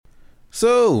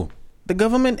So, the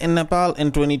government in Nepal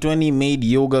in 2020 made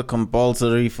yoga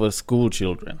compulsory for school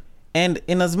children. And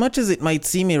in as much as it might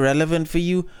seem irrelevant for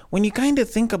you, when you kind of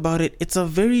think about it, it's a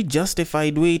very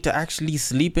justified way to actually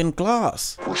sleep in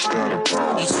class.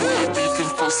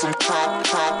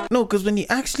 No, because when you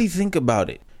actually think about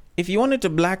it, if you wanted to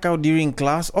black out during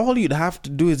class, all you'd have to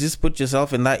do is just put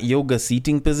yourself in that yoga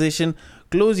seating position,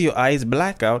 close your eyes,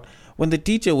 black out. When the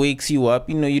teacher wakes you up,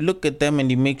 you look at them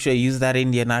and you make sure you use that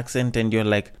Indian accent and you're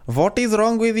like, "What is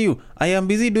wrong with you? I am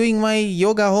busy doing my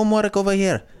yoga homework over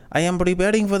here. I am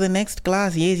preparing for the next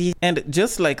class, yes. And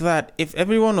just like that, if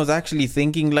everyone was actually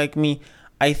thinking like me,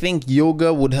 I think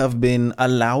yoga would have been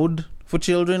allowed for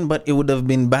children, but it would have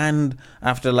been banned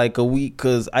after like a week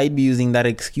because I'd be using that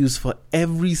excuse for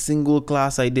every single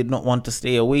class I did not want to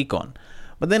stay awake on.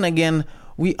 But then again,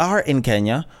 we are in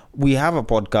Kenya, we have a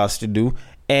podcast to do,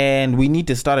 and we need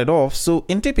to start it off. So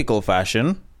in typical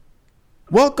fashion,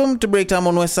 welcome to Break Time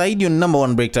on Westside, your number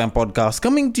one break time podcast,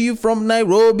 coming to you from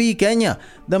Nairobi, Kenya.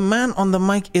 The man on the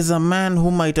mic is a man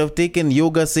who might have taken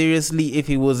yoga seriously if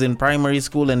he was in primary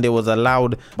school and it was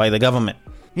allowed by the government.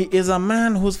 He is a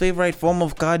man whose favorite form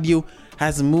of cardio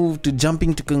has moved to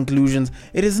jumping to conclusions.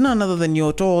 It is none other than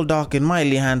your tall, dark, and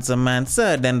mildly handsome man,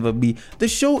 Sir Denver B. The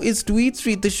show is Tweet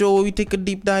Street, the show where we take a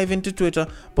deep dive into Twitter,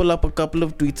 pull up a couple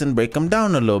of tweets, and break them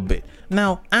down a little bit.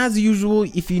 Now, as usual,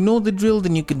 if you know the drill,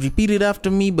 then you can repeat it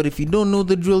after me, but if you don't know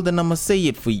the drill, then I'ma say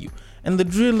it for you. And the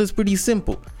drill is pretty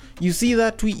simple. You see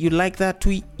that tweet, you like that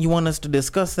tweet, you want us to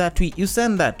discuss that tweet, you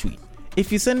send that tweet. If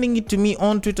you're sending it to me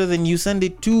on Twitter, then you send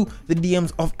it to the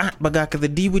DMs of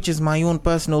 @BagakaTheD, which is my own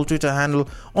personal Twitter handle.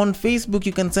 On Facebook,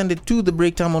 you can send it to the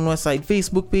Breaktime on Westside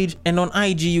Facebook page. And on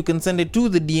IG, you can send it to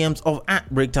the DMs of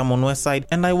 @Breaktime on Westside,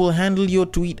 and I will handle your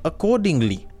tweet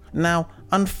accordingly. Now,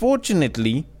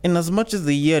 unfortunately, in as much as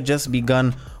the year just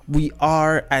begun, we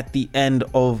are at the end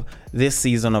of this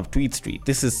season of Tweet Street.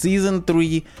 This is season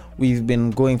 3. We've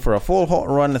been going for a full hot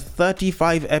run,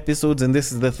 35 episodes, and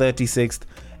this is the 36th.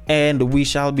 And we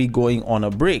shall be going on a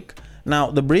break.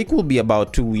 Now, the break will be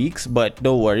about 2 weeks, but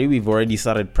don't worry, we've already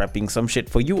started prepping some shit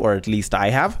for you, or at least I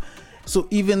have. So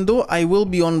even though I will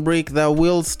be on break, there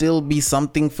will still be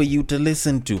something for you to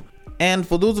listen to. And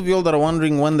for those of you all that are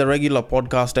wondering when the regular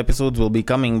podcast episodes will be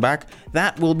coming back,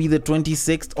 that will be the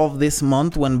 26th of this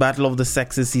month when Battle of the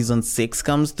Sexes Season 6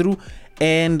 comes through.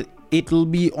 And it will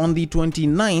be on the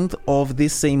 29th of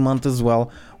this same month as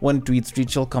well when Tweet Street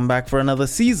shall come back for another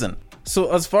season.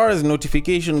 So as far as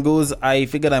notification goes, I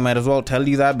figured I might as well tell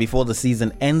you that before the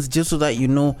season ends, just so that you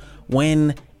know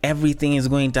when everything is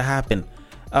going to happen.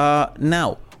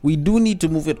 Now, we do need to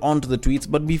move it on to the tweets,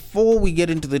 but before we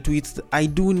get into the tweets, I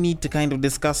do need to kind of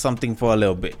discuss something for a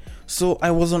little bit. So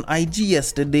I was on IG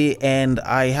yesterday and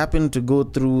I happened to go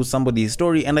through somebody's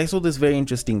story and I saw this very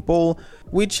interesting poll,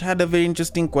 which had a very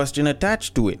interesting question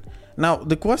attached to it. Now,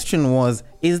 the question was,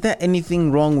 is there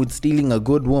anything wrong with stealing a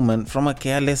good woman from a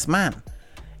careless man?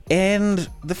 And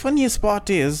the funniest part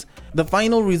is, the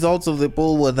final results of the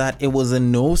poll were that it was a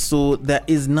no, so there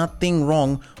is nothing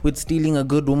wrong with stealing a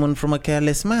good woman from a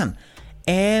careless man.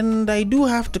 And I do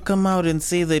have to come out and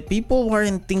say that people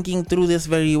weren't thinking through this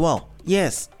very well.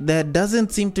 Yes, there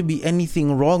doesn't seem to be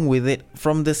anything wrong with it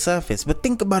from the surface, but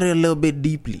think about it a little bit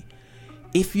deeply.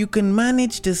 If you can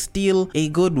manage to steal a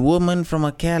good woman from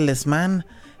a careless man,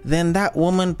 then that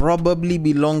woman probably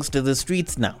belongs to the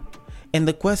streets now. And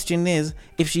the question is,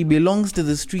 if she belongs to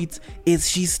the streets, is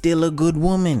she still a good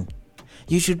woman?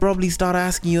 You should probably start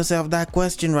asking yourself that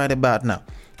question right about now.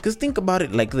 Because think about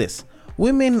it like this.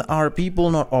 Women are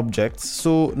people, not objects,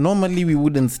 so normally we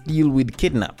wouldn't steal, we'd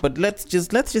kidnap. But let's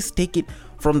just take it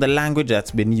from the language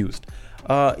that's been used.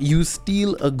 You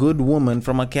steal a good woman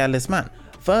from a careless man.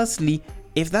 Firstly,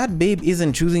 if that babe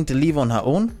isn't choosing to leave on her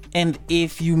own, and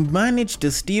if you manage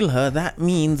to steal her, that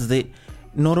means that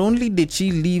not only did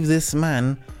she leave this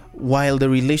man while the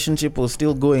relationship was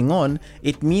still going on,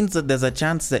 it means that there's a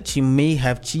chance that she may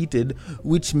have cheated,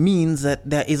 which means that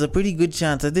there is a pretty good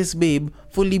chance that this babe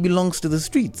fully belongs to the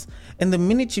streets. And the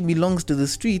minute she belongs to the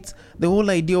streets, the whole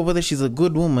idea of whether she's a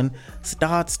good woman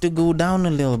starts to go down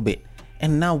a little bit.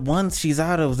 And now once she's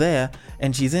out of there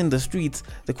and she's in the streets,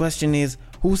 the question is,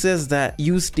 who says that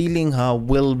you stealing her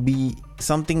will be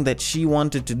something that she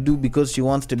wanted to do because she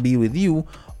wants to be with you,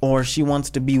 or she wants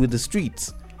to be with the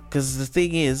streets? Because the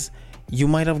thing is, you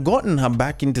might have gotten her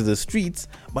back into the streets,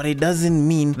 but it doesn't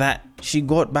mean that she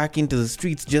got back into the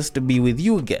streets just to be with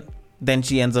you again. Then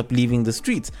she ends up leaving the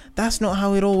streets. That's not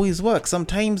how it always works.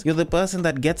 Sometimes you're the person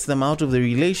that gets them out of the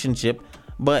relationship,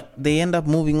 but they end up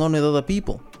moving on with other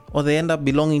people, or they end up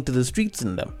belonging to the streets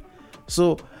in them.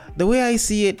 So the way I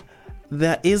see it,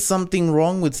 there is something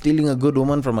wrong with stealing a good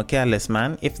woman from a careless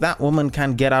man. If that woman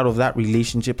can't get out of that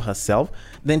relationship herself,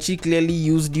 then she clearly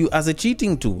used you as a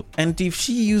cheating tool. And if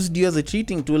she used you as a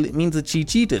cheating tool, it means that she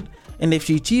cheated. And if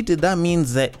she cheated, that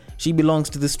means that she belongs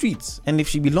to the streets. And if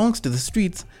she belongs to the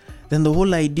streets, then the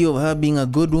whole idea of her being a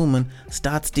good woman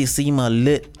starts to seem a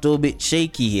little bit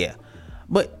shaky here.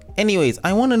 But anyways,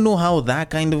 I want to know how that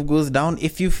kind of goes down.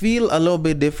 If you feel a little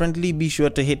bit differently, be sure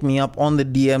to hit me up on the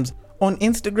DMs. On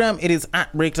Instagram, it is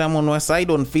at Breaktime on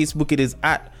Westside. On Facebook, it is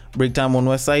at Breaktime on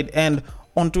Westside. And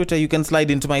on Twitter, you can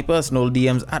slide into my personal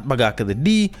DMs at Bagaka the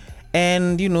D.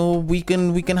 And we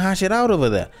can hash it out over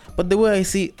there. But the way I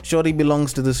see, Shorty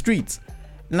belongs to the streets.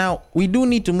 Now, we do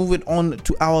need to move it on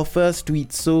to our first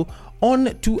tweet. So,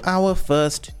 on to our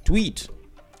first tweet.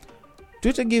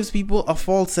 Twitter gives people a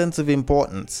false sense of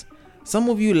importance. Some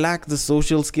of you lack the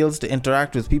social skills to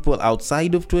interact with people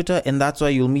outside of Twitter, and that's why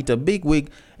you'll meet a bigwig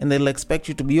and they'll expect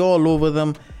you to be all over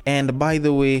them. And by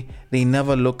the way, they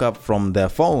never look up from their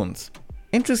phones.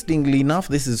 Interestingly enough,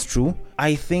 this is true.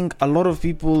 I think a lot of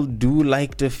people do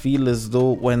like to feel as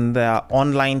though when they're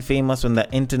online famous, when they're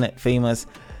internet famous,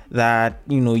 that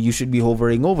you should be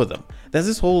hovering over them. There's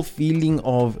this whole feeling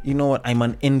of, I'm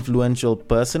an influential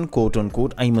person, quote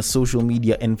unquote. I'm a social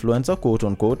media influencer, quote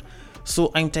unquote.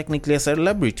 So I'm technically a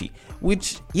celebrity,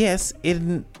 which, yes,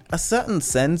 in a certain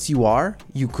sense you are.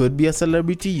 You could be a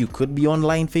celebrity, you could be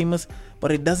online famous,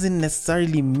 but it doesn't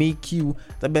necessarily make you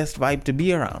the best vibe to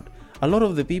be around. A lot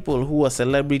of the people who are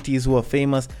celebrities, who are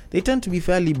famous, they tend to be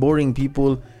fairly boring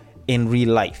people in real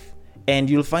life. And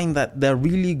you'll find that they're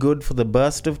really good for the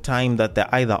burst of time that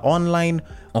they're either online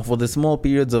or for the small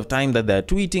periods of time that they're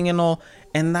tweeting and all.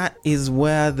 And that is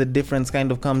where the difference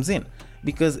kind of comes in.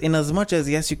 Because in as much as,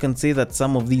 yes, you can say that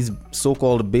some of these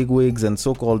so-called bigwigs and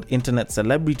so-called internet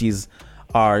celebrities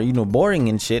are, boring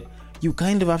and shit, you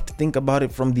kind of have to think about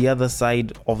it from the other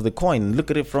side of the coin.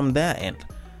 Look at it from their end.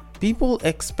 People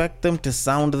expect them to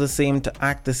sound the same, to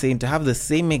act the same, to have the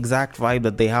same exact vibe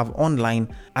that they have online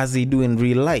as they do in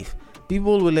real life.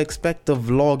 People will expect the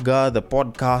vlogger, the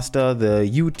podcaster, the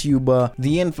YouTuber,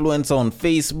 the influencer on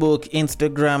Facebook,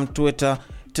 Instagram, Twitter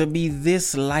to be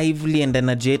this lively and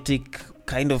energetic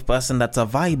kind of person that's a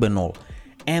vibe and all.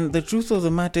 And the truth of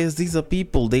the matter is, these are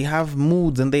people. They have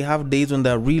moods and they have days when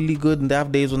they're really good and they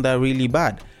have days when they're really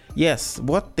bad. Yes,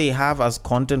 what they have as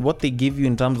content, what they give you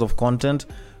in terms of content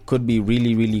could be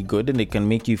really, really good, and it can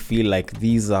make you feel like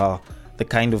these are the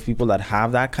kind of people that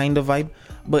have that kind of vibe.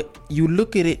 But you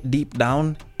look at it deep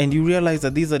down and you realize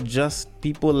that these are just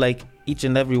people like each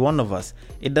and every one of us.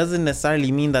 It doesn't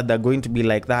necessarily mean that they're going to be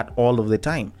like that all of the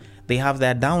time. They have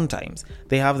their down times.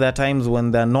 They have their times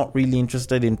when they're not really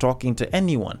interested in talking to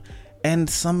anyone. And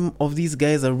some of these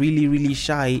guys are really, really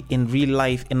shy in real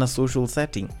life in a social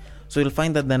setting. So you'll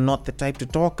find that they're not the type to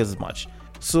talk as much.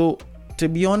 So to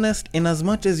be honest, in as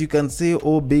much as you can say,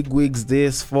 oh, bigwigs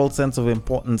this, false sense of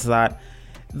importance that,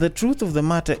 the truth of the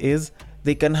matter is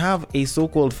they can have a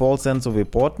so-called false sense of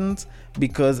importance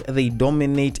because they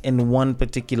dominate in one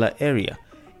particular area.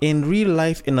 In real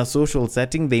life, in a social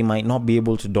setting, they might not be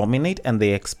able to dominate and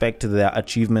they expect their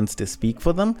achievements to speak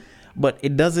for them. But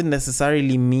it doesn't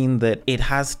necessarily mean that it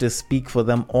has to speak for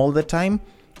them all the time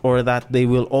or that they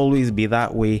will always be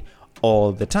that way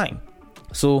all the time.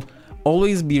 So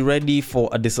always be ready for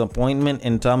a disappointment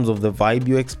in terms of the vibe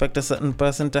you expect a certain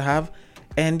person to have.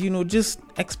 And, just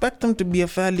expect them to be a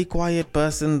fairly quiet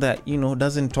person that,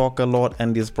 doesn't talk a lot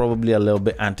and is probably a little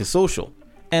bit antisocial.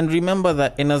 And remember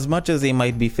that in as much as they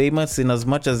might be famous, in as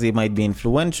much as they might be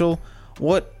influential,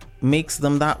 what makes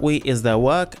them that way is their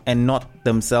work and not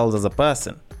themselves as a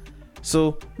person.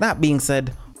 So that being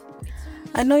said,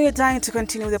 I know you're dying to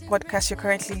continue the podcast you're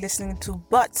currently listening to,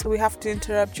 but we have to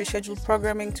interrupt your scheduled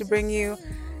programming to bring you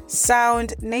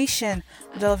Sound Nation.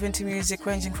 We delve into music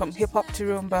ranging from hip-hop to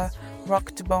rumba,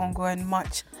 rock to bongo, and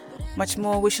much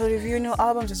more. We shall review new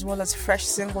albums as well as fresh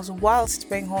singles whilst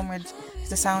paying homage to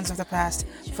the sounds of the past.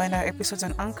 Find our episodes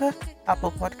on Anchor,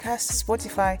 Apple Podcasts,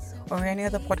 Spotify, or any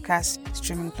other podcast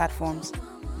streaming platforms.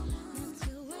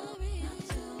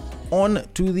 On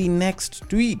to the next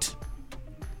tweet.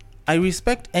 I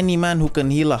respect any man who can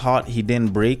heal a heart he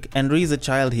didn't break and raise a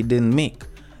child he didn't make.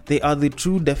 They are the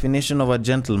true definition of a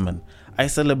gentleman. I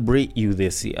celebrate you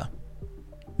this year.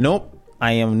 Nope,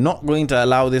 I am not going to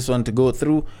allow this one to go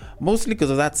through, mostly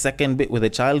because of that second bit with a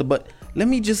child, but let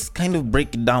me just kind of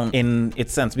break it down in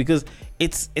its sense, because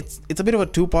it's a bit of a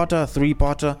two-parter, a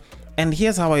three-parter, and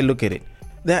here's how I look at it.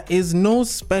 There is no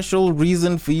special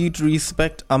reason for you to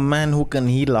respect a man who can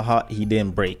heal a heart he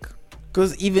didn't break.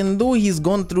 Because even though he's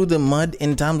gone through the mud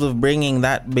in terms of bringing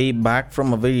that babe back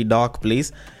from a very dark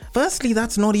place, firstly,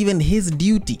 that's not even his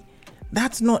duty.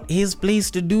 That's not his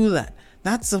place to do that.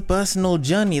 That's a personal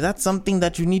journey. That's something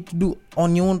that you need to do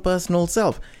on your own personal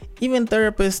self. Even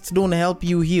therapists don't help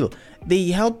you heal. They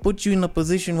help put you in a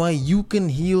position where you can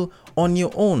heal on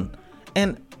your own.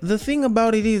 And the thing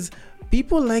about it is,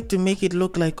 people like to make it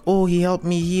look like, oh, he helped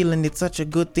me heal and it's such a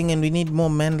good thing and we need more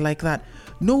men like that.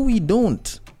 No, we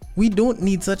don't. We don't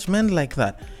need such men like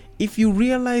that. If you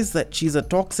realize that she's a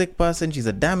toxic person, she's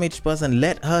a damaged person,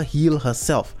 let her heal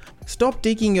herself. Stop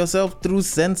taking yourself through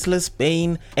senseless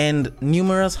pain and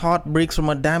numerous heartbreaks from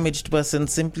a damaged person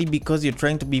simply because you're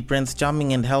trying to be Prince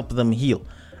Charming and help them heal.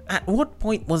 At what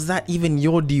point was that even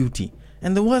your duty?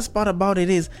 And the worst part about it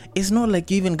is, it's not like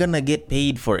you're even gonna get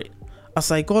paid for it. A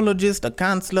psychologist, a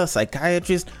counselor,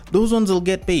 psychiatrist, those ones will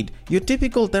get paid. Your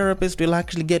typical therapist will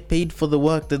actually get paid for the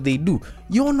work that they do.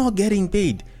 You're not getting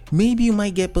paid. Maybe you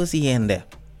might get pussy here and there.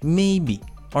 Maybe.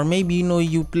 Or maybe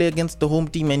you play against the home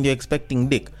team and you're expecting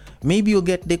dick. Maybe you'll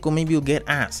get dick or maybe you'll get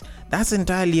ass. That's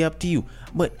entirely up to you.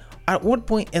 But at what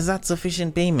point is that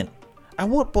sufficient payment? At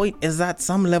what point is that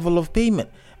some level of payment?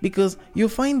 Because you'll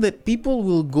find that people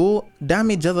will go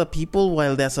damage other people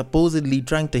while they're supposedly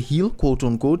trying to heal, quote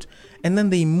unquote, and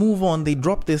then they move on, they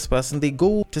drop this person, they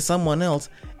go to someone else,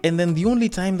 and then the only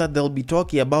time that they'll be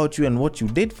talking about you and what you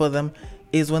did for them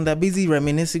is when they're busy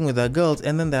reminiscing with their girls,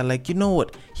 and then they're like, you know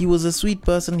what, he was a sweet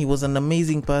person, he was an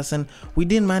amazing person, we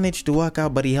didn't manage to work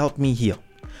out, but he helped me heal.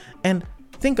 And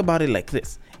think about it like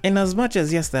this, in as much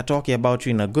as yes, they're talking about you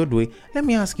in a good way, let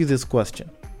me ask you this question.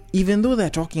 Even though they're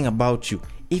talking about you,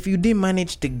 if you didn't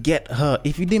manage to get her,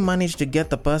 if you didn't manage to get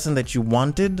the person that you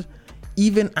wanted,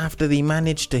 even after they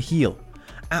managed to heal,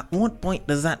 at what point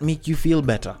does that make you feel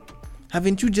better?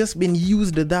 Haven't you just been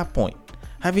used at that point?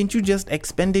 Haven't you just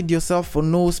expended yourself for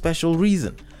no special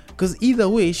reason? Because either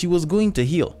way, she was going to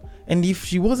heal. And if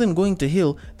she wasn't going to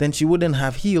heal, then she wouldn't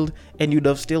have healed and you'd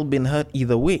have still been hurt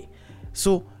either way.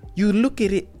 So you look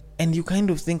at it and you kind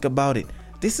of think about it.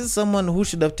 This is someone who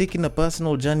should have taken a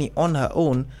personal journey on her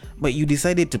own, but you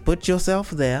decided to put yourself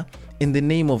there in the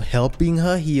name of helping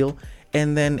her heal,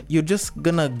 and then you're just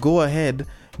gonna go ahead,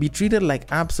 be treated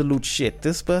like absolute shit.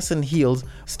 This person heals,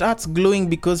 starts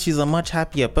glowing because she's a much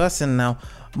happier person now.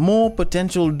 More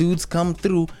potential dudes come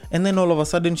through, and then all of a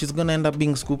sudden she's gonna end up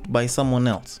being scooped by someone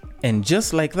else. And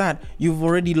just like that, you've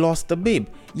already lost the babe.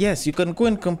 Yes, you can go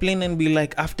and complain and be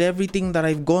like, after everything that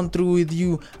I've gone through with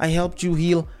you, I helped you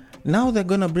heal. Now they're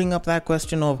gonna bring up that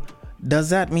question of, does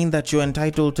that mean that you're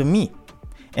entitled to me?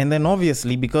 And then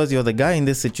obviously, because you're the guy in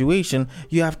this situation,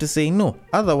 you have to say no.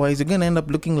 Otherwise, you're gonna end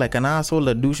up looking like an asshole,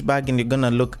 a douchebag, and you're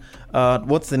gonna look,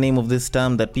 what's the name of this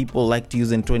term that people like to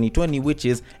use in 2020, which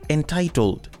is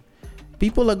entitled.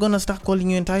 People are gonna start calling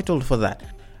you entitled for that.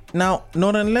 Now,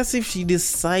 not unless if she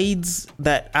decides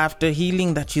that after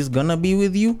healing that she's gonna be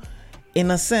with you,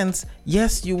 in a sense,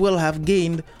 yes, you will have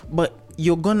gained, but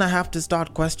you're gonna have to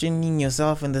start questioning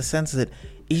yourself in the sense that,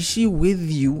 is she with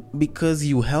you because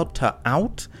you helped her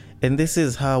out? And this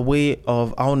is her way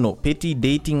of, I don't know, pity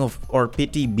dating or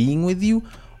pity being with you?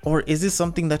 Or is this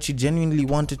something that she genuinely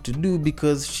wanted to do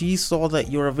because she saw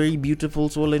that you're a very beautiful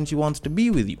soul and she wants to be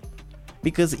with you?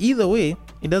 Because either way,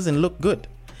 it doesn't look good.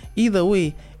 Either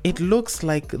way, it looks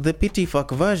like the pity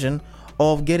fuck version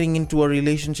of getting into a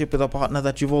relationship with a partner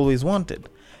that you've always wanted.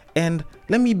 And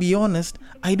let me be honest,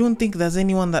 I don't think there's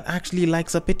anyone that actually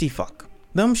likes a pity fuck.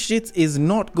 Them shits is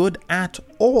not good at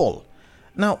all.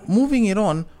 Now, moving it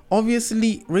on,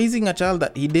 obviously raising a child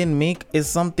that he didn't make is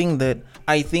something that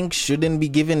I think shouldn't be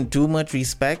given too much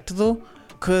respect though,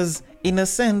 because in a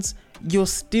sense, you're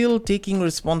still taking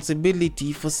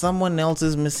responsibility for someone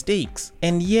else's mistakes.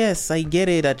 And yes, I get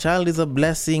it, a child is a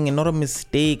blessing and not a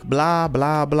mistake, blah,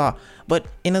 blah, blah. But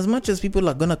in as much as people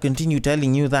are gonna continue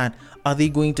telling you that, are they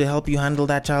going to help you handle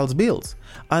that child's bills?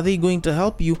 Are they going to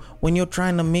help you when you're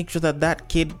trying to make sure that that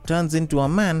kid turns into a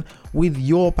man with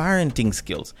your parenting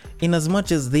skills? In as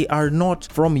much as they are not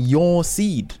from your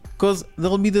seed. Because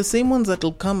there'll be the same ones that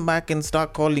will come back and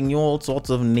start calling you all sorts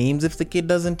of names if the kid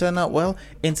doesn't turn out well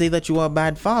and say that you are a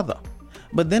bad father.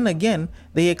 But then again,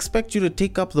 they expect you to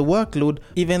take up the workload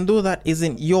even though that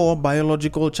isn't your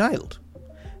biological child.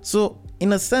 So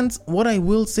in a sense, what I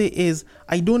will say is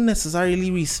I don't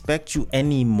necessarily respect you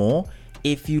anymore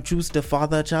if you choose to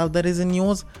father a child that isn't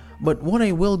yours. But what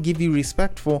I will give you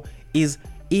respect for is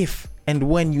if and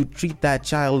when you treat that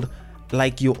child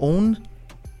like your own,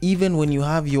 even when you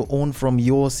have your own from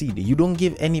your seed. You don't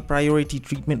give any priority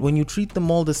treatment. When you treat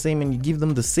them all the same and you give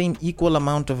them the same equal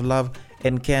amount of love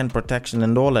and care and protection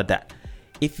and all of that.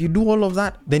 If you do all of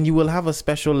that, then you will have a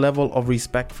special level of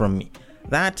respect from me.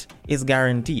 That is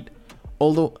guaranteed.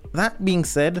 Although, that being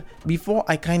said, before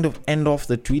I kind of end off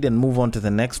the tweet and move on to the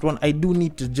next one, I do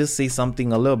need to just say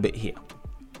something a little bit here.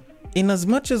 In as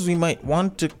much as we might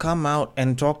want to come out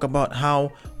and talk about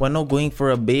how we're not going for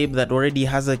a babe that already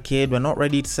has a kid, we're not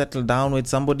ready to settle down with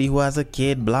somebody who has a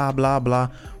kid, blah, blah, blah,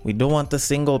 we don't want the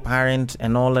single parent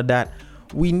and all of that,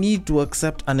 we need to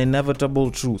accept an inevitable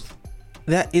truth.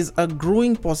 There is a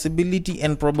growing possibility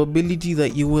and probability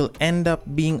that you will end up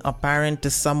being a parent to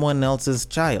someone else's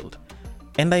child.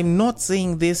 And I'm not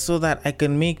saying this so that I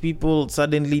can make people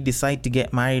suddenly decide to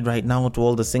get married right now to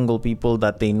all the single people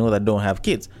that they know that don't have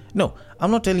kids. No,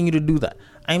 I'm not telling you to do that.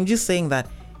 I'm just saying that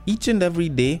each and every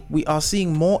day we are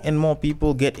seeing more and more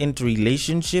people get into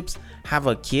relationships, have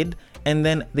a kid, and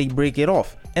then they break it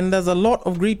off. And there's a lot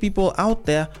of great people out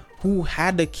there who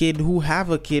had a kid, who have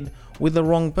a kid with the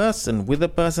wrong person, with a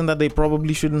person that they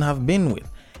probably shouldn't have been with.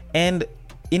 And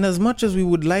in as much as we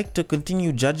would like to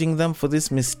continue judging them for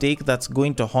this mistake that's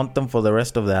going to haunt them for the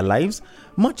rest of their lives,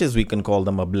 much as we can call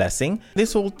them a blessing,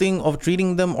 this whole thing of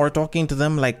treating them or talking to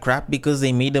them like crap because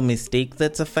they made a mistake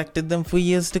that's affected them for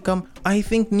years to come, I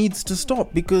think needs to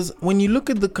stop. Because when you look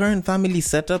at the current family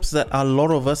setups that a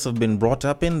lot of us have been brought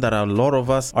up in, that a lot of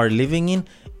us are living in,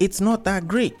 it's not that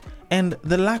great. And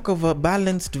the lack of a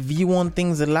balanced view on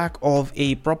things, the lack of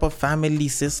a proper family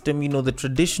system, the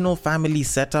traditional family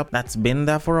setup that's been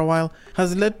there for a while,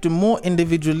 has led to more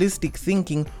individualistic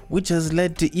thinking, which has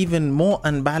led to even more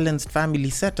unbalanced family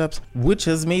setups, which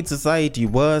has made society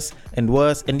worse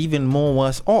and even more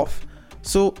worse off.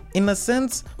 So, in a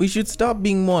sense, we should start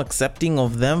being more accepting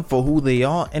of them for who they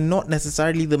are and not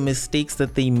necessarily the mistakes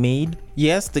that they made.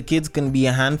 Yes, the kids can be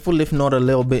a handful, if not a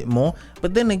little bit more,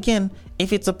 but then again,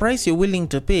 if it's a price you're willing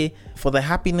to pay for the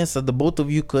happiness that the both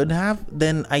of you could have,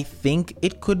 then I think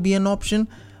it could be an option.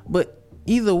 But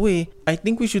either way, I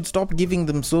think we should stop giving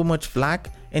them so much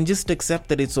flack and just accept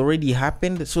that it's already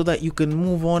happened so that you can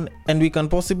move on and we can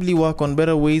possibly work on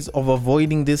better ways of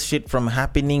avoiding this shit from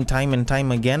happening time and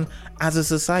time again as a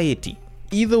society.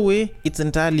 Either way, it's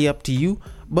entirely up to you,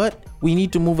 but we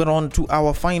need to move it on to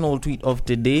our final tweet of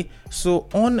today. So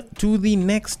on to the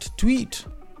next tweet.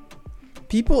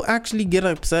 People actually get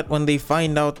upset when they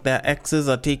find out their exes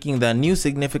are taking their new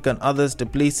significant others to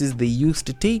places they used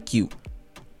to take you.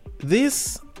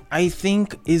 This, I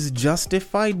think, is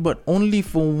justified, but only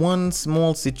for one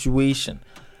small situation.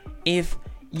 If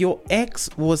your ex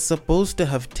was supposed to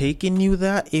have taken you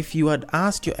there, if you had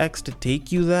asked your ex to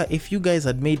take you there, if you guys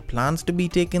had made plans to be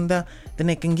taken there, then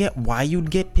I can get why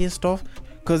you'd get pissed off.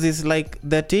 Because it's like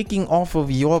they're taking off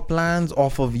of your plans,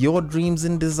 off of your dreams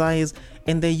and desires,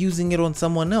 and they're using it on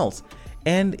someone else.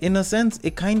 And in a sense,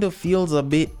 it kind of feels a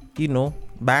bit,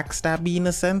 backstabby in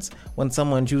a sense when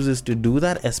someone chooses to do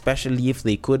that, especially if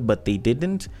they could but they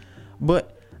didn't.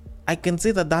 But I can say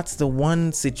that that's the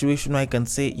one situation where I can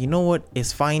say, you know what,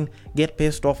 it's fine, get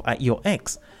pissed off at your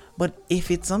ex. But if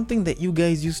it's something that you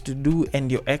guys used to do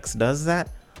and your ex does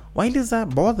that, why does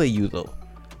that bother you though?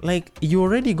 Like, you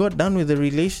already got done with the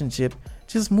relationship,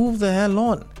 just move the hell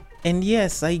on. And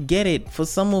yes, I get it, for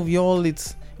some of y'all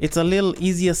it's a little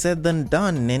easier said than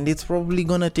done, and it's probably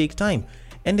gonna take time.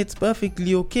 And it's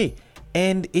perfectly okay.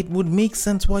 And it would make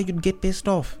sense why you'd get pissed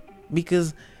off.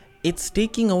 Because it's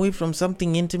taking away from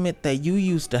something intimate that you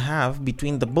used to have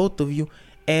between the both of you,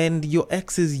 and your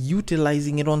ex is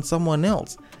utilizing it on someone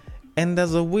else. And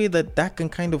there's a way that can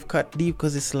kind of cut deep,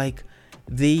 because it's like,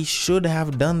 they should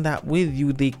have done that with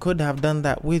you, they could have done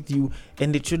that with you,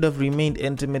 and it should have remained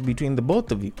intimate between the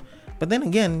both of you. But then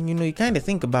again, you kind of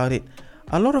think about it,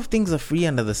 a lot of things are free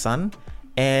under the sun.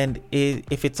 And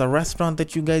if it's a restaurant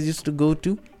that you guys used to go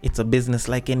to, it's a business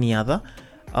like any other.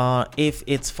 If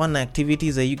it's fun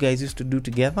activities that you guys used to do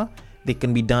together, they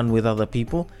can be done with other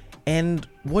people. And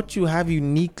what you have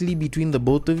uniquely between the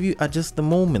both of you are just the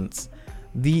moments.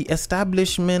 The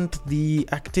establishment, the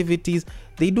activities,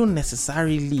 they don't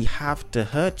necessarily have to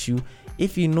hurt you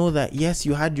if you know that, yes,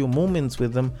 you had your moments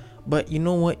with them, but you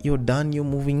know what, you're done, you're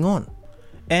moving on.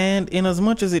 And in as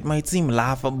much as it might seem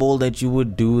laughable that you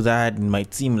would do that, it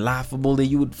might seem laughable that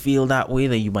you would feel that way,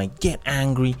 that you might get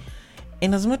angry,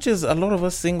 in as much as a lot of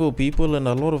us single people and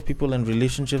a lot of people in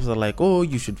relationships are like, oh,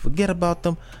 you should forget about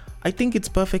them, I think it's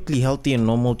perfectly healthy and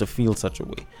normal to feel such a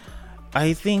way.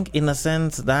 I think in a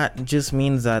sense that just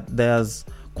means that there's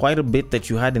quite a bit that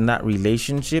you had in that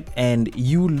relationship, and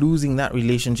you losing that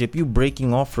relationship, you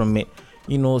breaking off from it,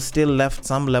 still left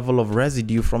some level of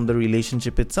residue from the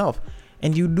relationship itself.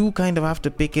 And you do kind of have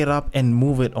to pick it up and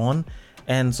move it on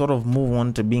and sort of move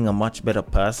on to being a much better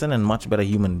person and much better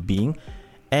human being.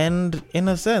 And in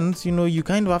a sense, you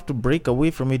kind of have to break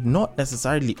away from it, not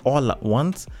necessarily all at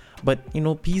once, But,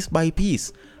 piece by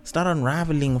piece, start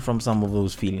unraveling from some of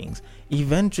those feelings.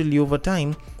 Eventually, over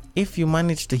time, if you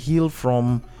manage to heal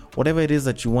from whatever it is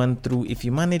that you went through, if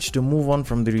you manage to move on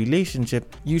from the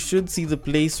relationship, you should see the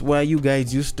place where you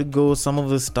guys used to go, some of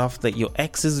the stuff that your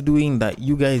ex is doing that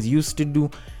you guys used to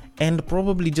do, and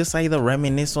probably just either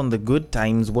reminisce on the good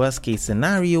times, worst case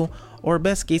scenario, or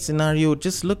best case scenario,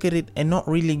 just look at it and not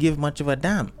really give much of a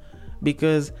damn.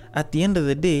 Because at the end of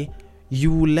the day,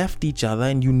 you left each other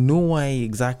and you know why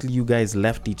exactly you guys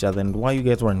left each other and why you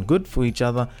guys weren't good for each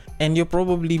other, and you're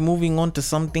probably moving on to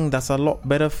something that's a lot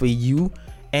better for you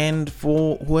and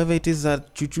for whoever it is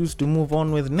that you choose to move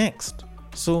on with next.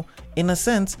 So in a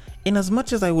sense, in as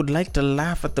much as I would like to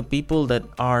laugh at the people that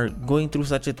are going through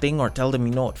such a thing or tell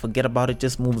them, forget about it,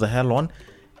 just move the hell on,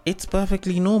 it's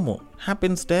perfectly normal.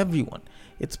 Happens to everyone.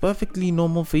 It's perfectly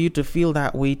normal for you to feel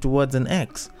that way towards an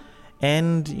ex.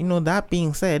 And that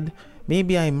being said,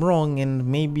 maybe I'm wrong, and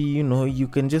maybe you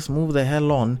can just move the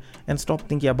hell on and stop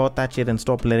thinking about that shit and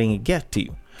stop letting it get to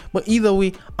you. But either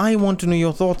way, I want to know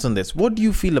your thoughts on this. What do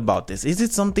you feel about this? Is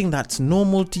it something that's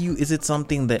normal to you? Is it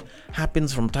something that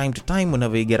happens from time to time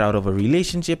whenever you get out of a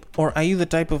relationship? Or are you the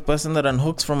type of person that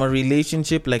unhooks from a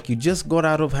relationship like you just got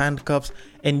out of handcuffs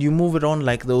and you move it on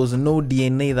like there was no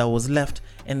DNA that was left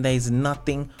and there is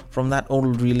nothing from that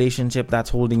old relationship that's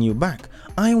holding you back?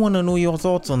 I want to know your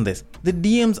thoughts on this. The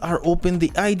DMs are open.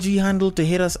 The IG handle to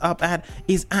hit us up at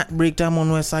is at Breaktime on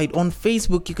Westside. On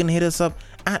Facebook, you can hit us up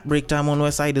at Breaktime on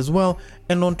Westside as well.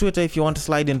 And on Twitter, if you want to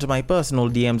slide into my personal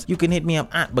DMs, you can hit me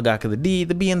up at Bagaka the D,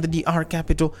 the B and the D are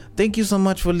capital. Thank you so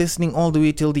much for listening all the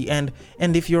way till the end.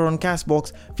 And if you're on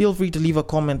Castbox, feel free to leave a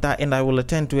comment there and I will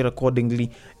attend to it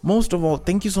accordingly. Most of all,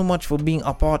 thank you so much for being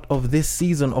a part of this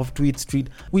season of Tweet Street.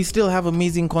 We still have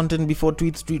amazing content before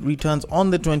Tweet Street returns on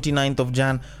the 29th of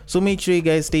Jan. So make sure you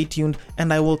guys stay tuned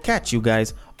and I will catch you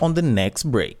guys on the next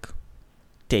break.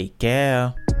 Take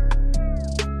care.